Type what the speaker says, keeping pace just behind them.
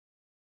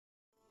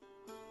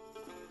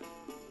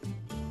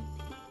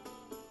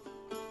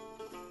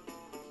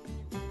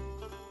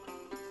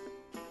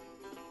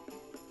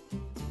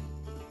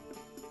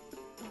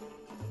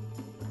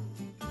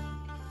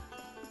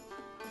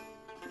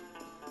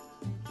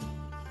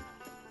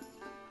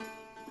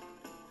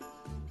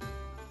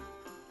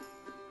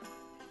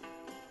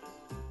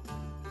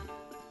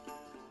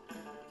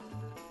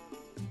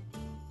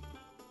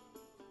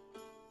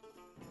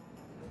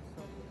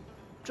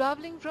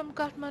Traveling from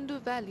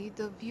Kathmandu Valley,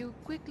 the view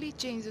quickly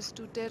changes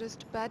to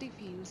terraced paddy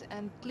fields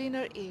and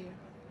cleaner air.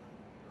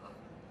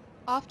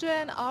 After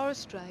an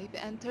hour's drive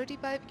and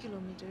 35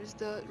 kilometers,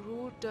 the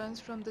road turns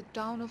from the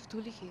town of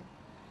Dhulikhel.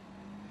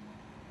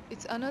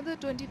 It's another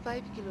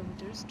 25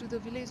 kilometers to the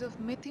village of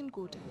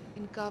Methinkot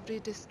in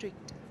Kavre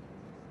District.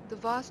 The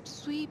vast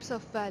sweeps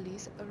of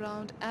valleys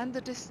around and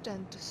the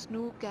distant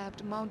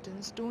snow-capped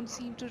mountains don't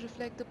seem to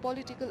reflect the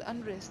political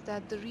unrest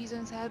that the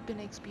regions have been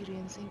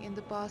experiencing in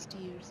the past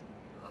years.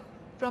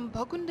 From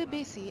Bhakunde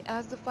Besi,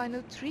 as the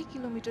final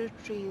 3-kilometer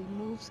trail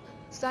moves,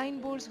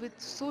 signboards with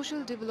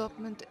social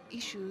development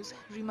issues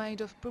remind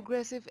of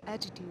progressive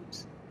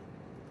attitudes.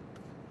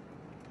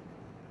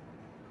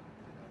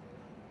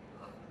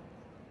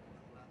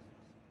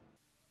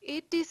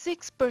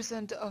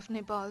 86% of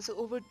Nepal's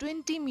over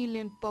 20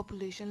 million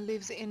population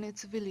lives in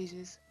its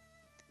villages.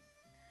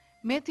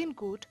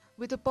 Methinkot,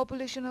 with a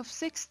population of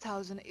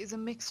 6,000, is a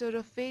mixture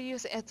of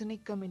various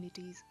ethnic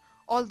communities,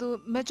 although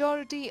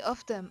majority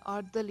of them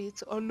are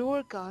Dalits or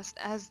lower caste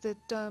as the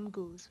term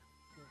goes.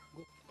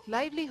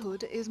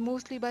 Livelihood is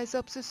mostly by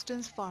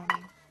subsistence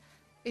farming.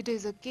 It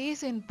is a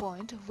case in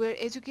point where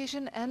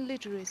education and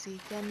literacy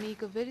can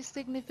make a very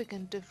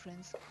significant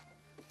difference.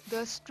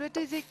 The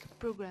strategic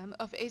program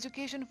of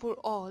Education for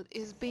All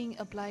is being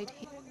applied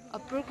here, a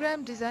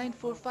program designed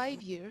for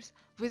 5 years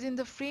within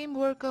the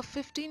framework of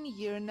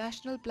 15-year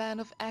National Plan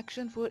of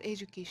Action for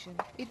Education.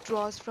 It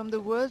draws from the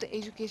World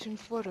Education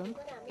Forum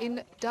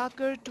in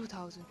Dakar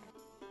 2000.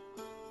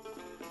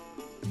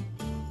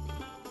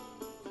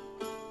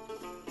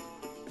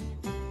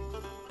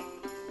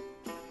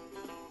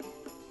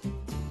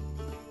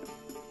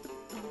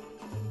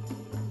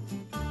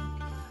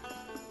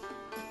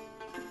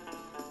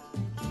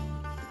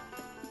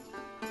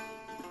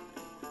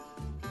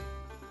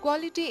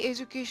 Quality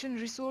Education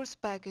Resource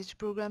Package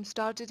program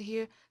started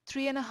here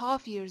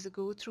 3.5 years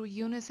ago through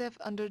UNICEF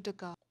under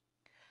Dhaka.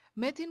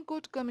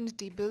 Methinkot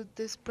community built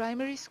this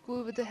primary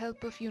school with the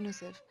help of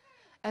UNICEF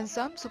and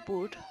some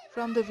support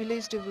from the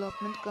village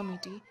development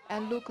committee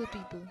and local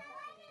people.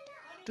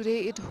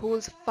 Today it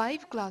holds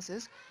 5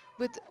 classes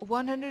with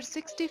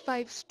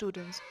 165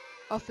 students,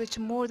 of which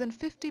more than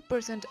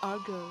 50% are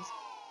girls.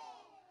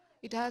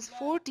 It has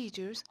 4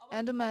 teachers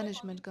and a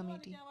management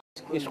committee.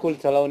 School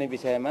चलाउने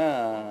विषयमा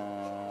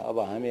अब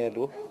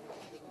हामीहरू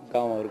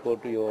गाउँहरूको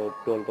यो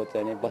टोलको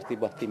चाहिँ बस्ती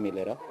बस्ती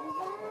मिलेर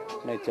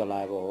नै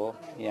चलाएको हो।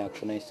 यहाँ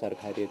कुनै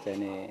सरकारी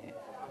चाहिँ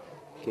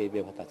केही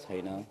व्यवस्था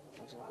छैन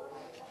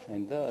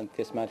हैन त।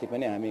 त्यसमाथि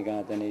पनि हामी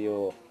गाउँ चाहिँ यो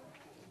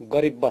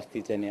गरिब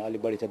बस्ती चाहिँ अलि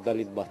बढी छ,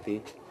 दलित बस्ती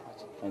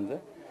हैन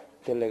त।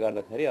 त्यसले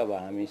गर्दाखेरि अब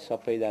हामी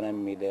सबैजना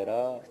मिलेर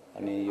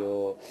अनि यो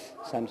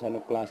सानसानो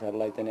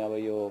क्लासहरूलाई चाहिँ अब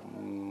यो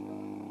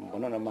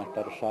भनौँ न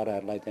मास्टर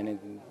सरहरूलाई चाहिँ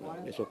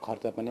यसो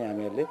खर्च पनि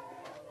हामीहरूले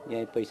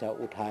यही पैसा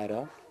उठाएर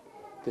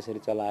त्यसरी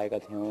चलाएका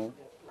थियौँ।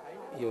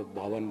 यो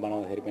भवन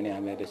बनाउँदाखेरि पनि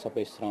हामीहरूले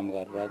सबै श्रम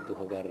गरेर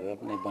दुःख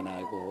गरेर नै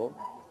बनाएको हो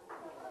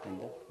हैन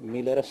त।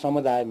 मिलेर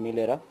समुदाय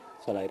मिलेर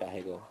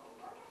चलाइरहेको हो।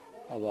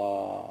 अब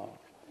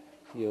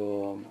यो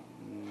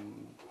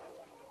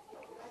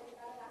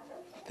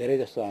धेरै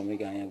जस्तो हामी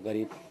यहाँ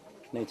गरिब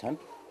नै छन्,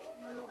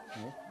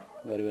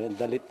 गरिब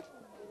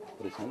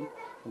दलितहरू छन्।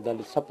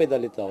 दलित सबै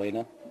दलित त होइन,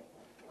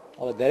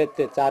 अब धेरै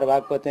 4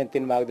 भागको चाहिँ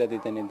 3 भाग जति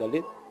चाहिँ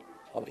दलित,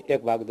 अब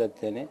 1 भाग जति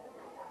चाहिँ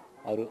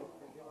अरू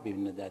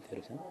विभिन्न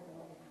जातिहरू छन्।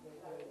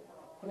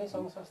 कुनै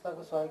सङ्घ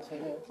संस्थाको सहयोग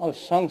छैन? अब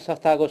सङ्घ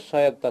संस्थाको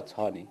सहयोग त छ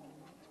नि,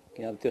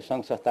 किन अब त्यो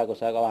सङ्घ संस्थाको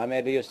सहयोग अब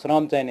हामीहरूले यो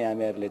श्रम चाहिँ नि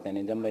हामीहरूले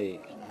चाहिँ जम्मै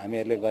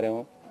हामीहरूले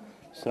गऱ्यौँ।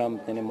 श्रम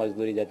चाहिँ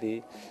मजदुरी जति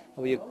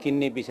अब यो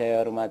किन्ने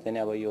विषयहरूमा चाहिँ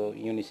अब यो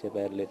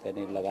युनिसेफहरूले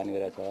चाहिँ लगानी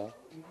गरेको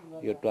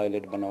छ। यो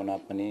टोयलेट बनाउन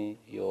पनि,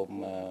 यो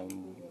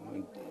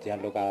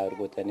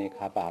झ्यालडोकाहरूको चाहिँ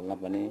खापा हाल्न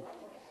पनि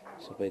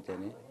सबै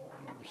चाहिँ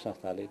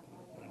संस्थाले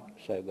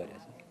सहयोग गरेको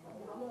छ।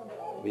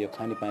 अब यो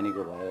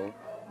खानेपानीको भयो।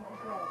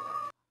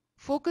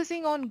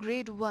 Focusing on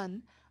grade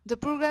 1, the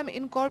program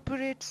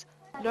incorporates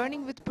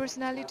learning with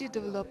personality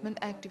development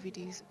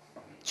activities.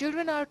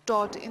 Children are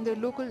taught in their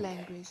local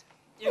language.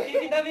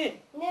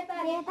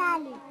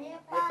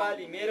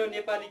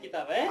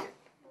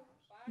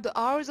 The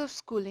hours of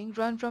schooling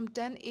run from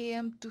 10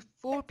 a.m. to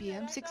 4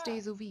 p.m. 6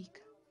 days a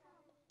week.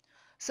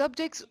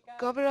 Subjects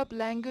cover up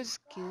language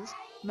skills,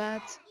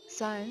 maths,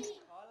 science,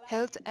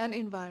 health and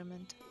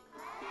environment.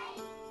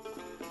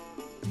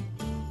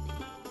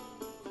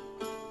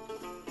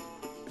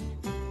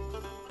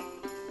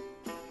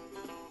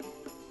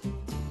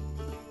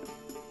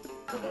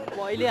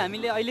 अहिले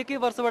हामीले अहिलेकै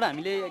वर्षबाट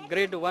हामीले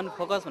grade 1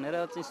 focus भनेर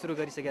चाहिँ सुरु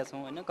गरिसकेका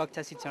छौँ हैन।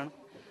 कक्षा शिक्षण,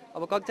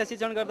 अब कक्षा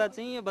शिक्षण गर्दा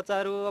चाहिँ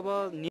बच्चाहरू अब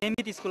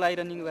नियमित स्कुल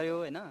आइरहने गर्यो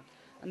हैन।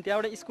 अनि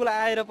त्यहाँबाट स्कुल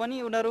आएर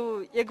पनि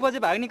उनीहरू 1 बजे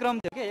भाग्ने क्रम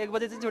थियो के, 1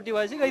 बजे चाहिँ छुट्टी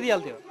भएपछि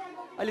गइदिहाल्थ्यो।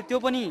 अहिले त्यो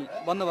पनि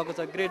बन्द भएको छ।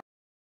 ग्रेड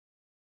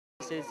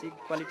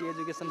क्वालिटी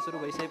एजुकेसन सुरु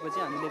भइसकेपछि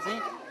हामीले चाहिँ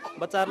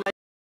बच्चाहरूलाई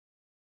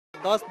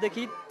 10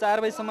 देखि 4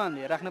 बजेसम्म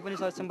हामीले राख्न पनि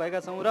सक्षम भएका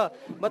छौँ र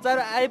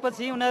बच्चाहरू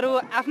आएपछि उनीहरू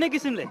आफ्नै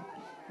किसिमले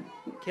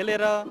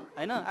खेलेर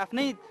हैन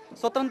आफ्नै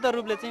स्वतन्त्र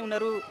रूपले चाहिँ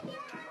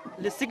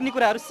उनीहरूले सिक्ने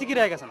कुराहरू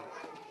सिकिरहेका छन्।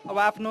 अब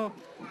आफ्नो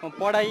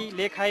पढाइ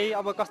लेखाइ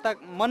अब कस्ता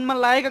मनमा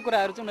लागेका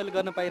कुराहरू चाहिँ उनीहरूले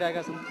गर्न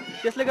पाइरहेका छन्।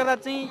 त्यसले गर्दा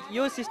चाहिँ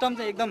यो सिस्टम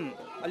चाहिँ एकदम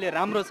अलि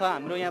राम्रो छ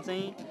हाम्रो यहाँ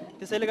चाहिँ।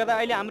 त्यसैले गर्दा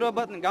अहिले हाम्रो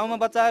गाउँमा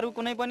बच्चाहरू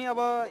कुनै पनि अब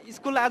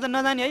स्कुल आज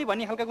नजाने है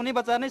भन्ने खालका कुनै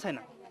बच्चाहरू नै छैन।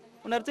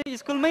 उनीहरू चाहिँ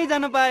स्कुलमै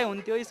जान पाए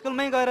हुन्थ्यो,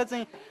 स्कुलमै गएर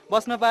चाहिँ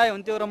बस्न पाए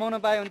हुन्थ्यो, रमाउन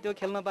पाए हुन्थ्यो,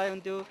 खेल्न पाए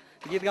हुन्थ्यो,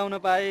 गीत गाउन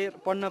पाए,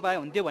 पढ्न पाए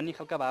हुन्थ्यो भन्ने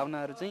खालका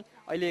भावनाहरू चाहिँ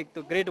अहिले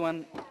त्यो ग्रेड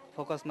 1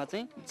 फोकसमा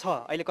चाहिँ छ।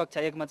 अहिले कक्षा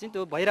 1 मा चाहिँ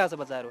त्यो भइरहेछ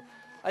बच्चाहरू।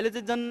 अहिले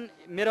चाहिँ जन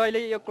मेरो अहिले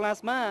यो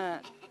क्लासमा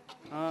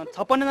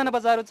 56 जना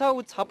बच्चाहरू छ।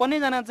 ऊ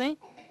 56 जना चाहिँ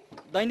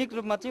दैनिक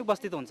रूपमा चाहिँ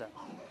उपस्थित हुन्छ।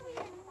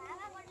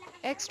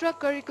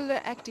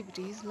 Extracurricular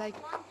activities like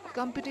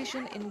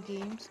competition in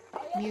games,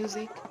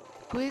 music,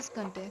 quiz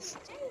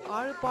contests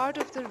are a part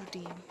of the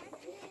routine.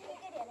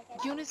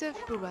 UNICEF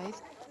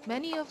provides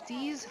many of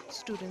these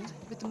students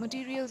with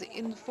materials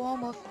in the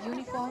form of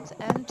uniforms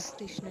and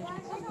stationery.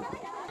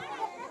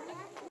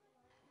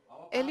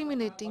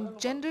 Eliminating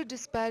gender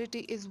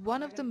disparity is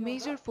one of the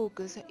major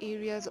focus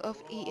areas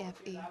of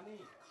EFA.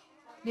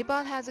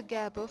 Nepal has a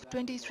gap of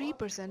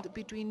 23%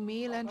 between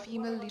male and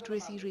female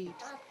literacy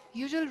rates.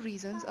 Usual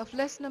reasons of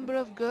less number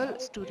of girl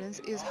students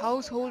is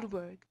household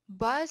work,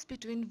 bias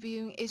between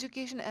viewing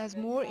education as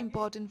more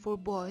important for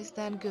boys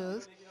than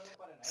girls,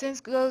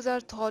 since girls are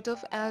thought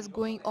of as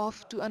going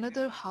off to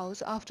another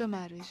house after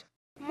marriage.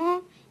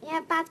 म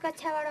यहाँ 5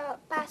 कक्षाबाट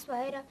pass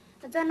भएर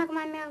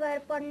जनकमामिमा गएर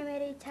पढ्ने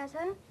मेरो इच्छा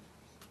छ।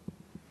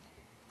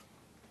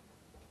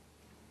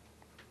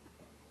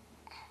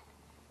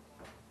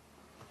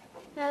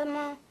 र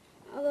म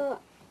अब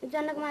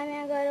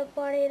जनकमामिमा गएर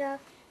पढेर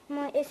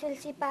म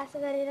एसएलसी पास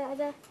गरेर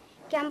अझ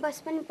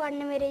क्याम्पस पनि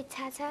पढ्ने मेरो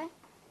इच्छा छ।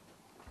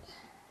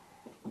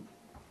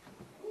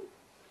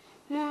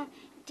 म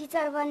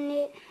टिचर बन्ने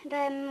र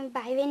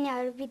भाइ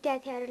बहिनीहरू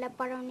विद्यार्थीहरूलाई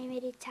पढाउने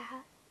मेरो इच्छा छ।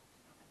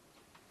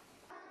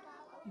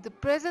 The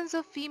presence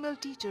of female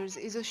teachers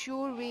is a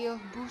sure way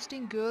of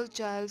boosting girl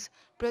child's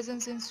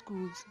presence in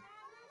schools.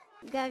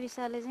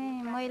 गाविसले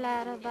चाहिँ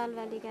महिला र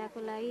बालबालिकाको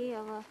लागि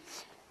अब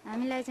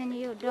हामीलाई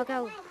चाहिँ यो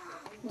डकाउ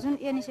जुन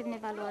युनिसेफ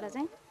नेपालबाट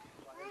चाहिँ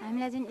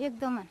हामीलाई चाहिँ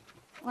एकदम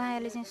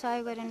उहाँहरूले चाहिँ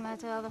सहयोग गरिरहनु भएको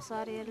छ। अब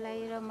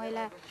सरहरूलाई र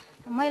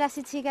महिला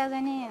शिक्षिका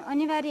चाहिँ नि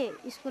अनिवार्य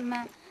स्कुलमा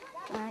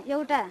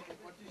एउटा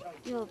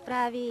यो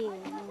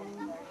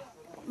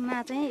प्राविमा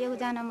चाहिँ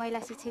एकजना महिला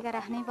शिक्षिका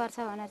राख्नै पर्छ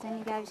भनेर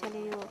चाहिँ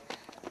गाविसले यो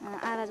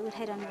आवाज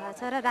उठाइरहनु भएको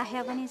छ र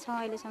राखेका पनि छौँ।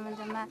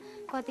 अहिलेसम्ममा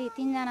कति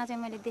 3 जना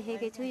चाहिँ मैले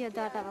देखेकै छु। यो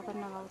दर्ता भएको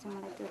नभएको चाहिँ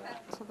मलाई त्यो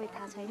सबै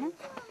थाहा छैन।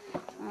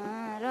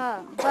 र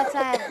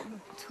बच्चा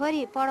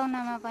छोरी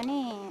पढाउनमा पनि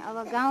अब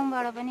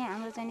गाउँबाट पनि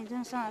हाम्रो चाहिँ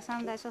जुन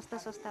समुदाय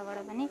संस्थाबाट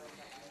पनि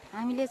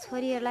हामीले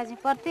छोरीहरूलाई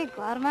चाहिँ प्रत्येक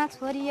घरमा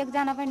छोरी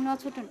एकजना पनि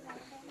नछुटुन्।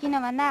 किन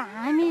भन्दा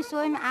हामी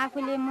स्वयं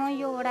आफूले म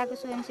यो वडाको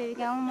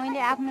स्वयंसेविका हुँ, मैले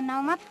आफ्नो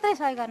नाउँ मात्रै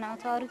सहयोग गर्न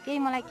आउँछ, अरू केही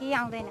मलाई केही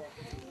आउँदैन।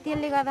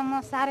 त्यसले गर्दा म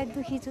साह्रै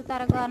दुखी छु।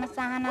 तर गर्न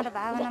चाहना र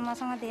भावना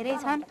मसँग धेरै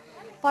छन्।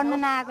 पढ्नु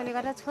नआएकोले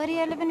गर्दा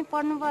छोरीहरूले पनि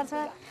पढ्नुपर्छ।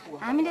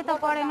 हामीले त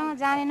पढेनौँ,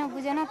 जानेनौँ,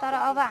 बुझेनौँ, तर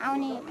अब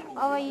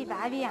यी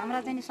भावी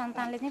हाम्रा चाहिँ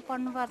सन्तानले चाहिँ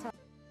पढ्नुपर्छ।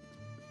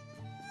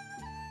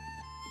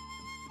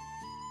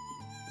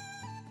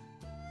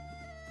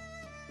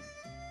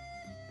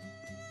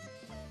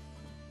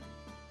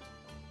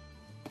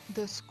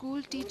 The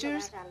school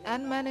teachers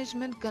and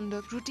management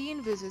conduct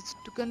routine visits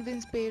to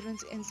convince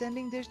parents in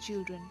sending their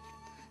children,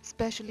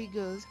 especially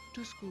girls,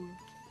 to school.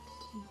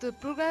 The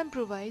program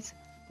provides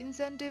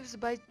incentives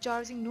by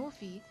charging no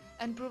fee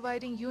and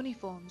providing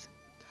uniforms.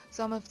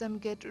 Some of them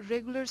get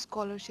regular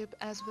scholarship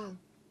as well.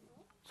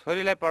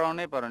 छोरीलाई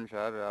पढाउनै पर्यो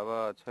sir.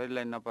 अब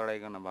छोरीलाई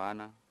नपढाइकन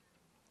भएन।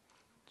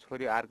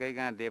 छोरी अर्कै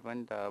कहाँ दिए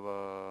पनि त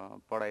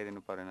अब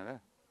पढाइदिनु परेन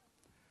र।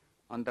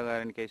 अन्त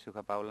गएर नि केही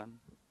सुख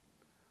पाउलान्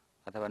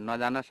अथवा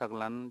नजान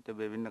सक्लान्, त्यो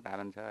विभिन्न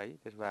कारण छ है।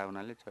 त्यस भए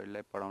हुनाले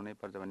छोरीलाई पढाउनै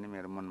पर्छ भन्ने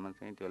मेरो मनमा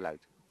चाहिँ त्यो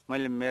लाग्छ।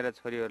 मैले मेरो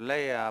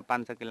छोरीहरूलाई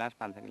 5 क्लास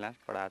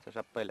पढाएको छ।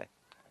 सबैलाई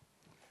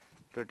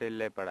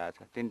टोटललाई पढाएको छ।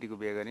 3टीको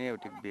बिहे गर्ने,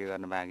 एउटीको बिहे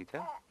गर्न बाँकी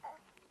छ।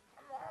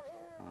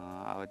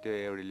 अब त्यो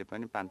एउटीले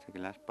पनि 5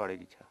 क्लास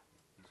पढेकी छ।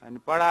 अनि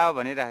पढाओ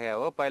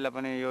भनिराखेको हो। पहिला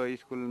पनि यो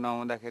स्कुल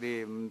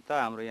नहुँदाखेरि त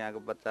हाम्रो यहाँको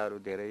बच्चाहरू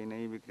धेरै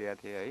नै बिग्रिया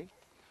थिए है।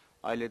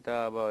 अहिले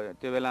त अब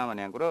त्यो बेला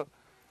भनेको कुरो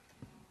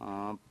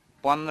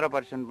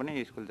 15% पनि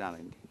स्कुल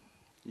जाँदैन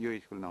थियो यो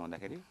स्कुल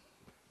नहुँदाखेरि।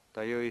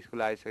 त यो स्कुल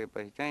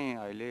आइसकेपछि चाहिँ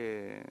अहिले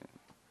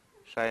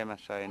 100मा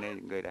 100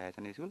 नै गइरहेका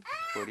छन् स्कुल,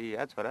 छोरी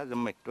या छोरा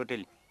जम्मै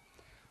टोटली।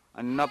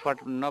 अनि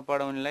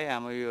नपढाउनेलाई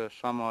हाम्रो यो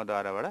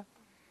समूहद्वाराबाट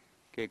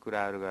केही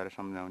कुराहरू गरेर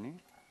सम्झाउने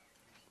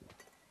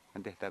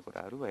त्यस्ता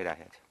कुराहरू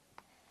भइरहेका छ।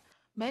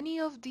 Many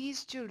of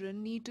these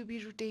children need to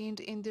be retained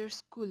in their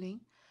schooling,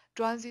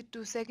 transit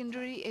to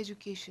secondary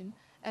education,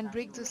 and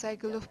break the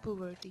cycle of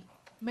poverty.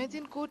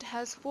 Methinkot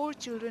has 4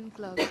 children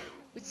clubs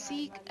which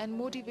seek and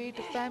motivate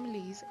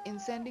families in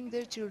sending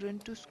their children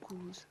to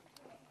schools.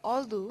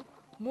 Although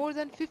more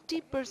than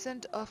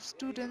 50% of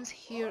students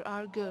here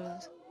are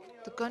girls,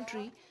 the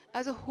country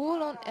as a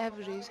whole on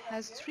average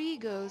has 3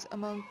 girls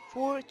among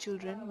 4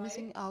 children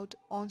missing out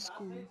on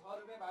school.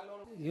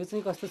 यो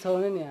चाहिँ कस्तो छ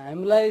भने नि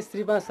हामीलाई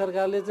श्रीमान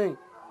सरकारले चाहिँ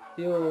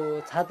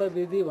यो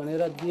छात्रवृत्ति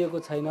भनेर दिएको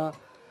छैन।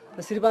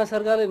 श्री 5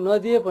 सरकारले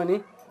नदिए पनि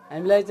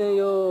हामीलाई चाहिँ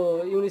यो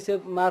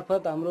युनिसेफ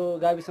मार्फत हाम्रो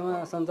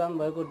गाविसमा सञ्चालन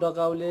भएको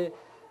डकाउले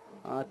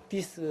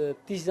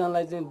 30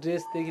 जनालाई चाहिँ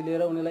ड्रेसदेखि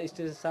लिएर उनीहरूलाई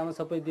स्टेज सामान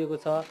सबै दिएको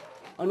छ।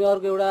 अनि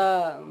अर्को एउटा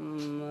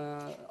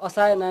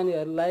असहाय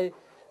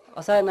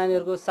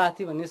नानीहरूको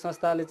साथी भन्ने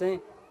संस्थाले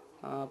चाहिँ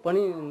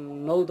पनि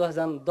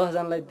 9-10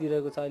 जनालाई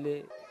दिइरहेको छ अहिले।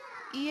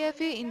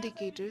 EFA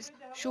indicators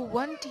show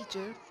one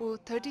teacher for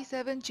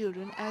 37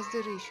 children as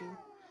the ratio,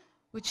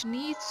 which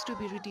needs to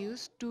be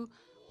reduced to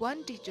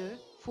one teacher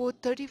for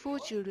 34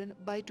 children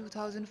by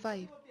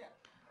 2005.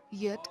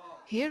 Yet,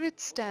 here it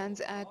stands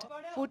at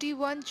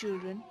 41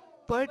 children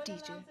per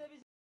teacher.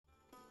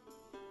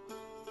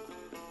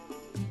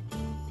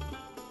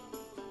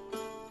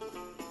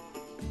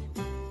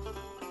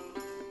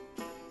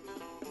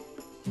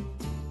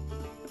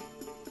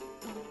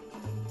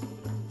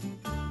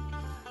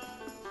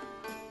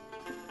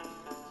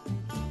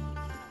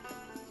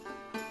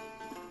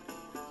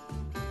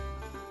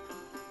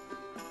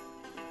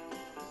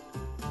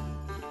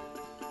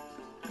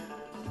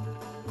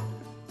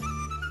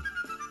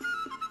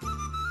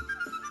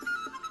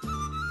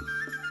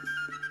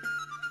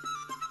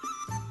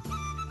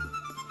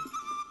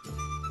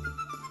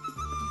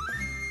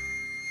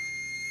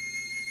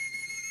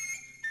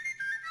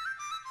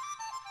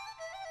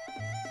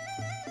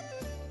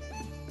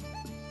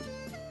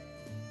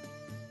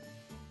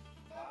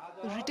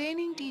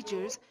 Retaining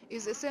teachers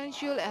is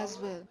essential as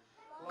well.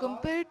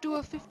 Compared to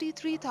a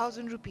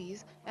 53,000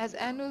 rupees as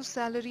annual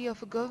salary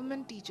of a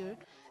government teacher,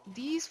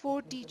 these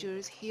 4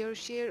 teachers here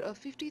share a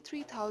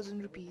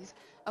 53,000 rupees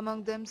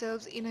among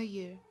themselves in a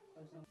year.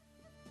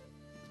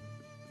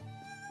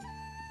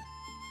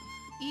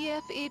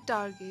 EFA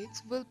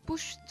targets will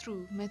push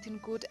through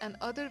Methinkot and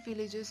other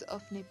villages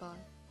of Nepal.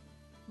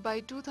 By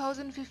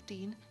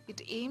 2015,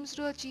 it aims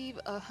to achieve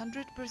a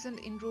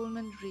 100%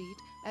 enrollment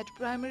rate at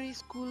primary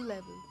school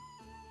level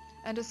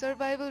and a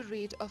survival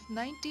rate of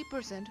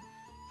 90%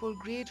 for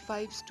grade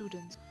 5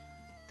 students.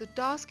 The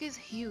task is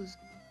huge.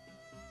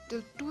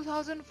 Till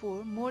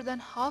 2004, more than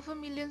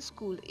 500,000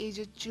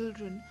 school-aged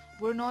children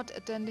were not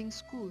attending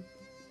school.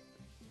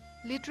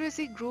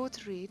 Literacy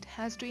growth rate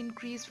has to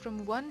increase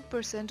from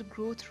 1%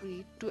 growth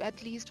rate to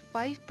at least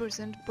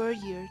 5% per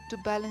year to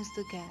balance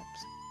the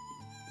gaps.